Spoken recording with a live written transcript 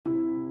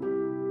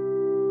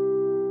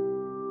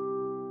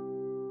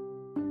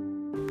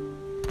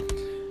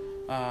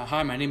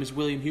Hi, my name is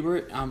William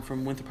Hubert. I'm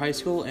from Winthrop High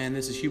School, and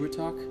this is Hubert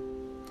Talk.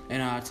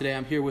 And today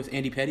I'm here with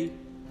Andy Petty.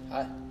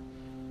 Hi.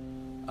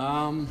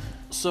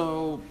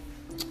 So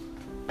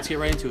let's get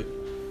right into it.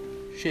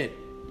 Shit.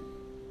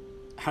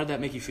 How did that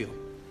make you feel?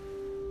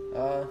 It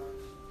was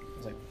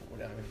like,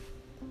 whatever.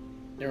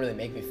 Didn't really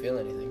make me feel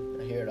anything.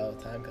 I hear it all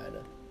the time, kind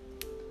of.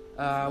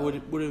 Would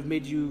it have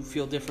made you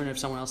feel different if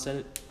someone else said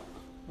it?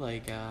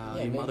 Like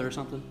your mother or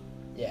something?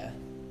 Yeah.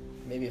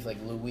 Maybe if, like,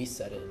 Louise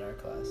said it in our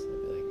class,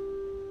 I'd be like,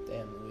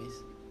 damn, Louise.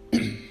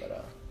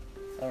 But,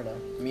 I don't know.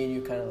 Me and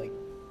you kind of, like,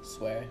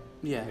 swear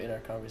in our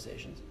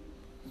conversations.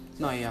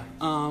 No, yeah.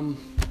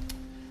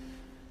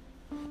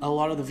 A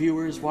lot of the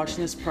viewers watching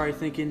this probably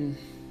thinking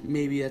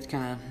maybe that's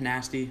kind of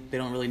nasty. They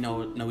don't really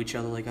know each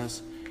other like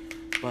us.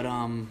 But,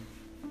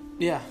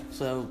 yeah.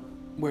 So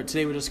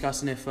today we're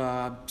discussing if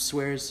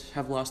swears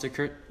have lost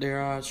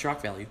their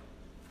shock value.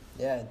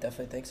 Yeah, I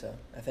definitely think so.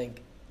 I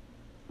think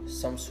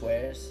some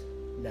swears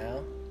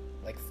now,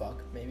 like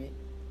fuck, maybe.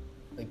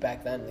 Like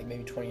back then, like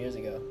maybe 20 years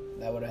ago,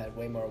 that would have had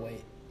way more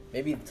weight.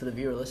 Maybe to the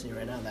viewer listening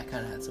right now, that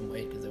kind of had some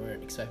weight because they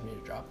weren't expecting me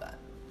to drop that.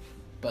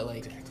 But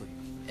like, Exactly.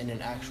 in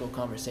an actual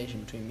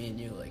conversation between me and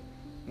you, like,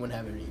 it wouldn't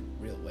have any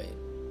real weight,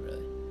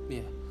 really.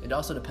 Yeah. It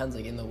also depends,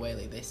 like, in the way,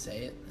 like, they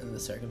say it and the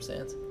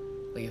circumstance.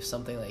 Like, if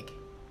something, like,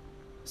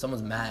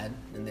 someone's mad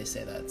and they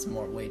say that, it's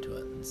more weight to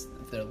it.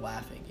 If they're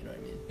laughing, you know what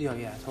I mean?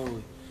 Yeah,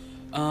 totally.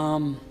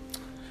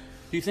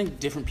 Do you think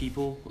different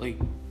people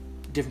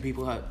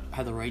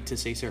have the right to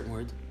say certain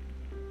words?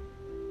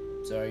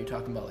 So are you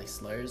talking about, like,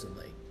 slurs and,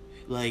 like...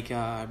 Like,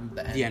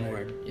 the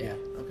N-word. Yeah,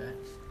 okay.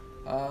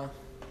 I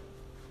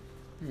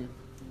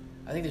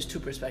think there's two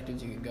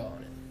perspectives you can go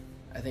on it.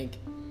 I think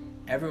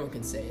everyone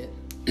can say it,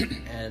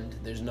 and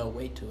there's no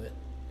weight to it.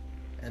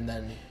 And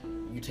then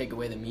you take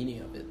away the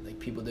meaning of it, like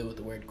people did with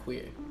the word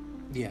queer.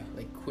 Yeah.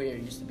 Like, queer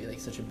used to be, like,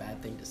 such a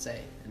bad thing to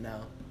say, and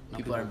now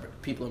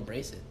people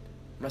embrace it.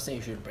 I'm not saying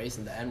you should embrace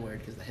the N-word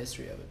because of the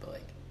history of it, but,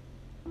 like,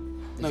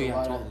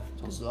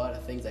 there's a lot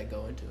of things that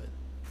go into it.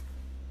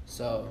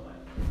 So...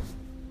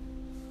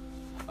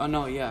 Oh,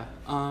 no, yeah.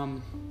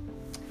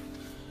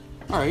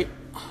 Alright.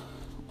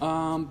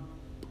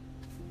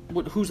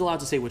 Who's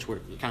allowed to say which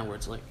kind of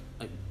words? Like,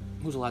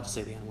 who's allowed to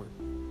say the N-word?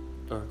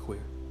 Or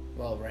queer?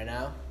 Well, right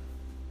now,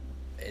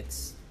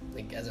 it's,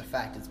 like, as a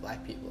fact, it's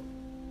black people.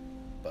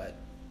 But...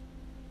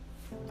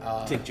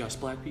 think just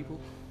black people?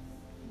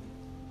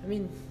 I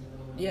mean,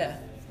 yeah.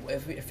 I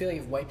feel like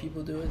if white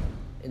people do it,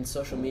 in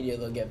social media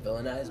they'll get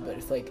villainized, but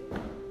if, like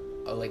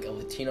a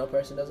Latino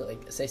person does it,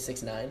 like, say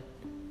 6ix9ine,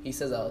 he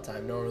says that all the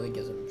time. No one really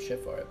gives him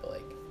shit for it, but,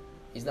 like,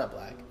 he's not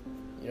black.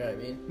 You know what I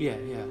mean? Yeah.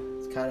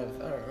 It's kind of,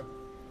 I don't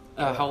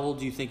know. How old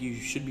do you think you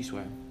should be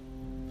swearing?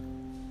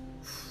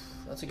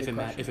 That's a good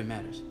question. If it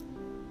matters.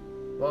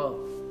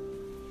 Well,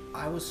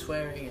 I was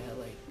swearing at,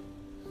 like,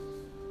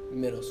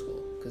 middle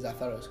school because I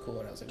thought it was cool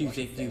when I was like. Do you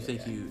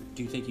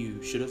think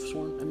you should have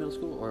sworn in middle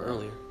school or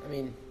earlier? I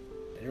mean,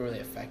 it didn't really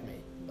affect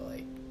me, but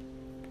like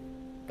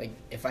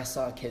if I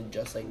saw a kid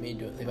just like me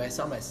doing, if I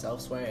saw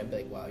myself swearing, I'd be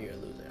like, wow, you're a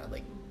loser. I'd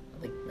like,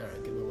 I don't know,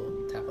 give him a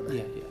little tap on the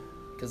head. Yeah.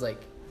 Because,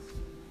 like,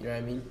 you know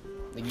what I mean?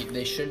 Like,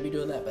 they shouldn't be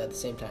doing that, but at the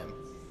same time,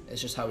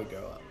 it's just how we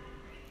grow up.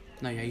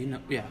 No, yeah, you know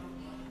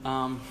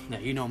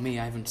me.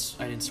 I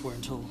didn't swear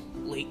until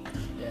late.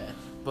 Yeah.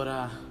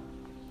 But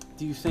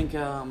do you think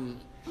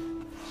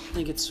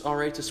it's all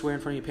right to swear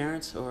in front of your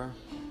parents, or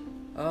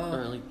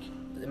like?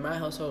 In my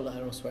household, I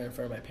don't swear in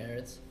front of my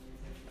parents.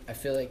 I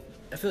feel like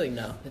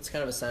no, it's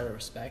kind of a sign of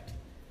respect.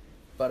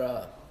 But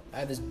I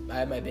have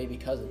my baby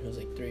cousin who's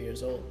like 3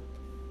 years old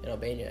in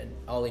Albania, and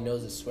all he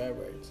knows is swear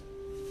words,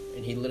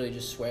 and he literally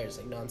just swears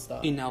like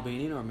nonstop. In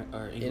Albanian or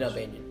English? In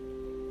Albanian,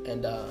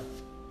 and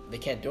they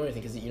can't do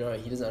anything because he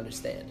doesn't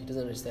understand. He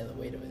doesn't understand the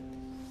weight of it.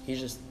 He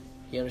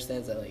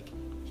understands that, like,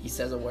 he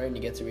says a word and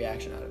he gets a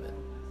reaction out of it,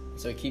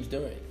 so he keeps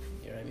doing it.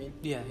 You know what I mean?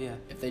 Yeah.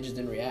 If they just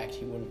didn't react,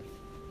 he wouldn't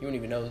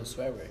even know the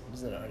swear word. He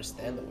doesn't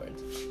understand the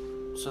words.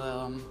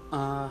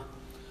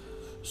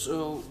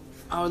 So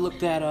I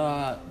looked at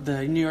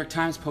the New York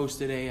Times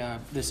posted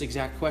this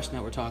exact question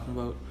that we're talking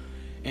about,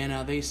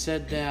 and they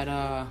said that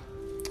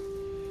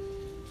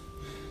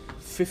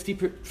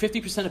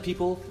 50% of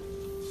people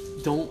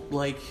don't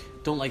like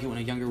it when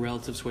a younger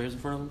relative swears in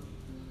front of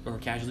them, or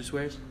casually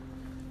swears,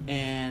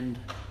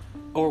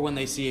 or when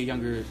they see a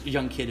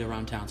young kid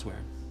around town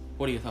swearing.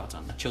 What are your thoughts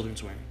on that? Children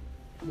swearing?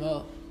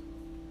 Well,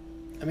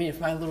 I mean,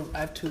 I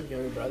have two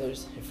younger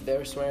brothers. If they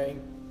were swearing,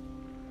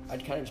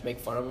 I'd kind of just make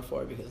fun of them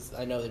for it because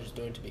I know they're just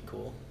doing it to be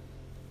cool.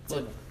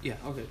 Well, yeah,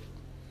 okay.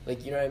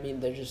 Like, you know what I mean?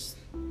 They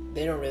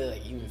don't really,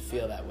 like, even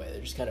feel that way. They're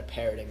just kind of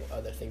parroting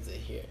other things they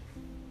hear.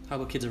 How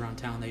about kids around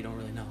town that you don't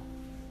really know?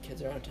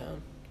 Kids around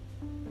town?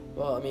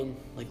 Well, I mean...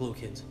 Like little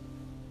kids.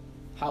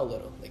 How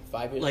little? Like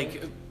 5 years old?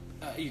 Like,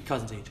 your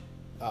cousin's age.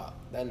 Oh,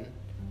 then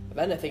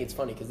I think it's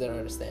funny because they don't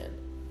understand.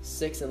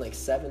 6 and, like,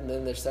 7,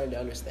 then they're starting to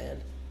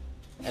understand.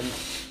 And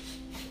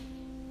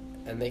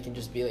they can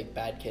just be, like,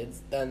 bad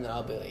kids. Then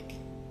I'll be like...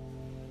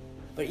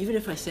 But even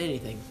if I say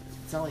anything,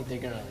 it's not like they're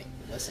gonna, like,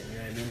 listen, you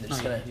know what I mean? They're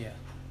just gonna... Yeah.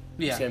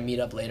 Just gonna meet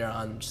up later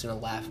on, just gonna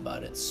laugh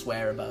about it,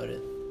 swear about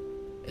it.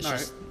 It's All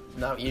just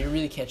not. You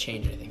really can't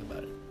change anything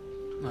about it.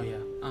 Oh yeah.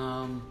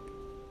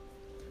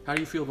 How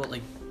do you feel about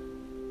like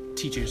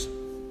teachers?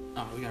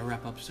 Oh, we gotta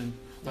wrap up soon.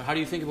 But how do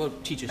you think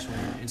about teachers when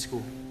you're in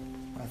school?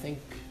 I think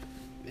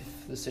if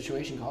the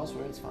situation calls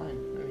for it, it's fine.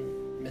 I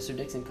mean, Mr.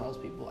 Dixon calls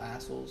people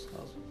assholes.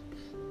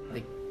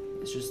 Like,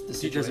 it's just the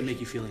situation. It doesn't make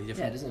you feel any Yeah,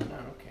 different. it doesn't. I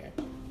don't care.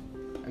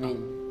 I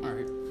mean, all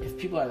right. if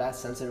people are that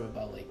sensitive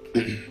about like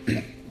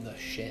the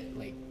shit,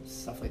 like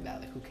stuff like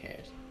that, like who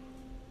cares?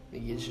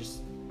 Like, it's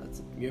just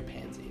you're a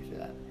pansy for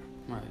that.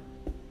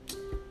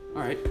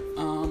 All right.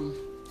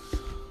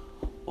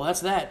 Well,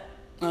 that's that.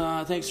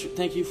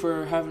 Thank you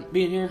for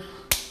being here.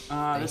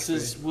 This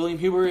is William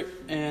Hubert,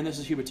 and this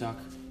is Hubert Talk.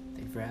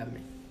 Thank you for having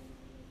me.